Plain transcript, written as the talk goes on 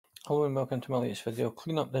Hello and welcome to my latest video.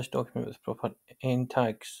 Clean up this document with proper end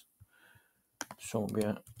tags. So it'll be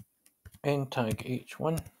an end tag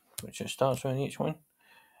H1, which it starts with an H1.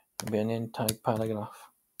 It'll be an end tag paragraph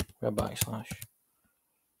with a backslash.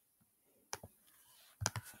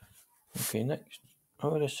 Okay, next.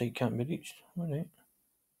 Oh, this side can't be reached. Alright.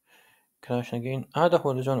 Crashing again. Add a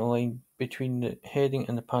horizontal line between the heading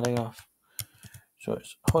and the paragraph. So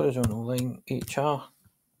it's horizontal line HR.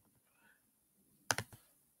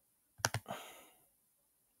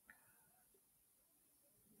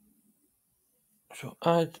 So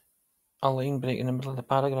add a line break in the middle of the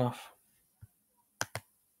paragraph.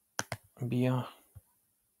 BR.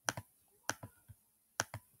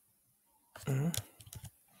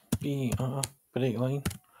 BR. Break line.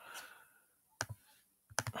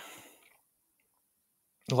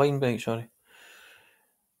 Line break, sorry.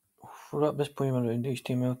 Wrap this poem around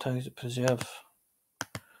HTML tags that preserve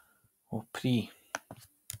or pre,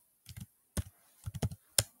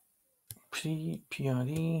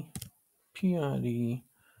 PRE, and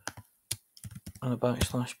a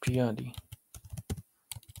backslash PRD.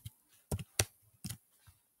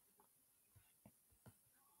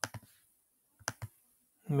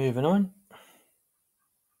 Moving on.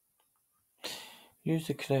 Use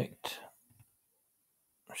the correct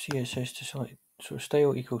CSS to select. So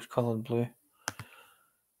style equals coloured blue.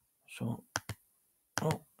 So,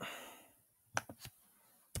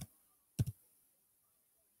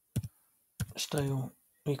 style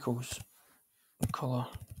equals colour,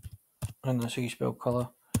 and that's how you spell colour,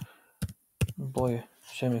 blue,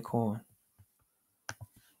 semicolon.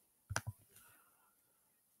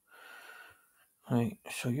 Right,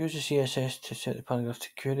 so use the CSS to set the paragraph to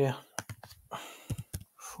Courier.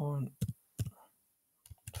 Font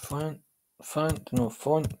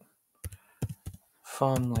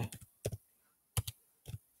family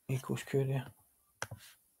equals Courier.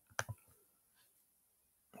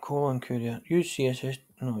 Colon Courier. Use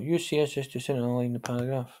CSS to center align the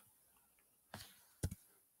paragraph.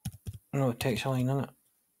 No, text align, innit?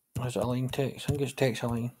 Or is it align text? I think it's text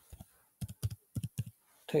align.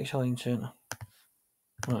 Text align center.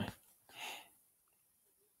 Right.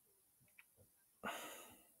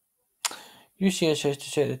 Use CSS to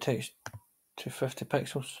set the text to 50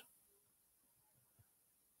 pixels.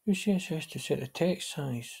 Use CSS to set the text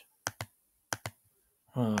size.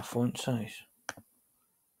 Font size.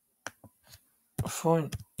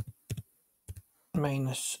 Font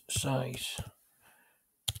minus size.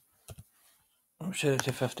 I'll set it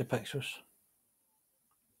to 50 pixels.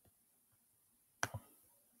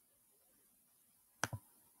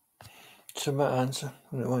 Submit answer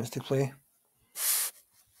when it wants to play.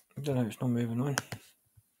 I don't know how it's not moving on.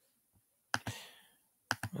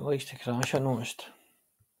 It likes to crash, I noticed.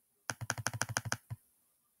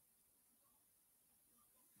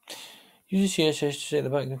 Use the CSS to set the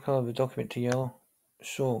background colour of the document to yellow.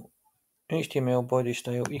 So HTML body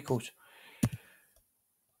style equals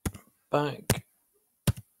background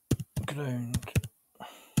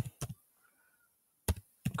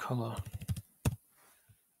colour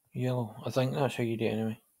yellow. I think that's how you do it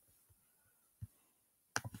anyway.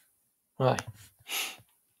 Right.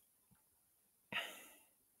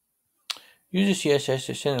 Use the CSS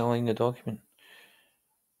to center align the document.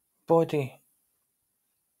 Body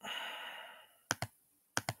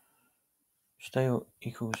style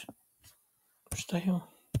equals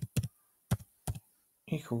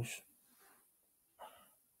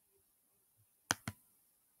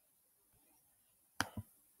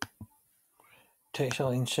text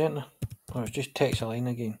align center, or it's just text align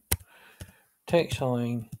again. Text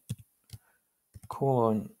align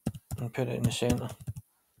colon and put it in the center.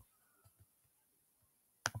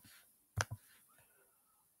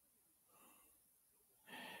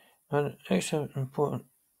 An extra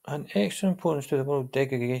importance to the word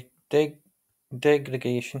degradation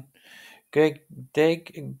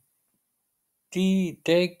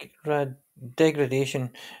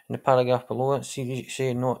in the paragraph below it. See,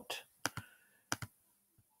 say not.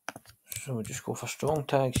 So we'll just go for strong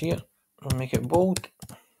tags here and make it bold.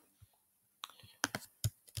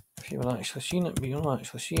 If you were actually seeing it, but you don't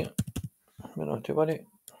actually see it, we're not to worry.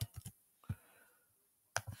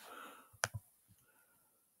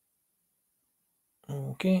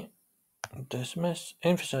 Okay, dismiss,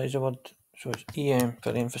 emphasize the word, so it's EM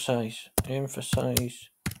for emphasize, emphasize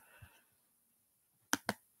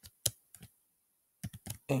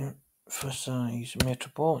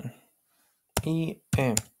metropolitan,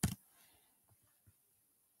 EM.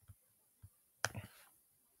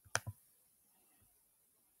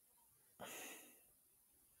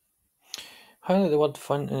 Highlight the word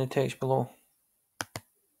font in the text below.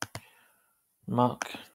 Mark